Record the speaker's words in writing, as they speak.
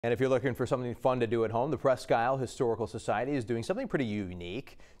And if you're looking for something fun to do at home, the Presque Isle Historical Society is doing something pretty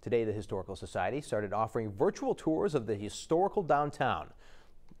unique. Today, the Historical Society started offering virtual tours of the historical downtown.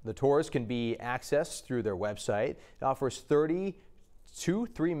 The tours can be accessed through their website. It offers 30 to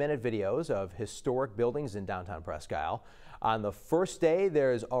 3-minute videos of historic buildings in downtown Presque Isle. On the first day,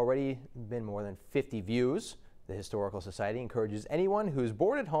 there's already been more than 50 views. The Historical Society encourages anyone who's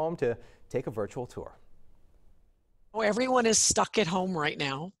bored at home to take a virtual tour. Well, everyone is stuck at home right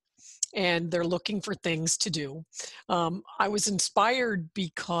now, and they're looking for things to do. I was inspired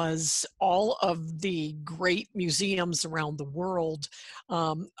because all of the great museums around the world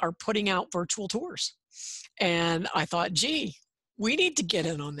are putting out virtual tours. And I thought, gee, we need to get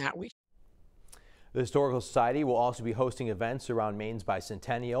in on that. The Historical Society will also be hosting events around Maine's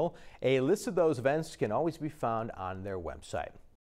bicentennial. A list of those events can always be found on their website.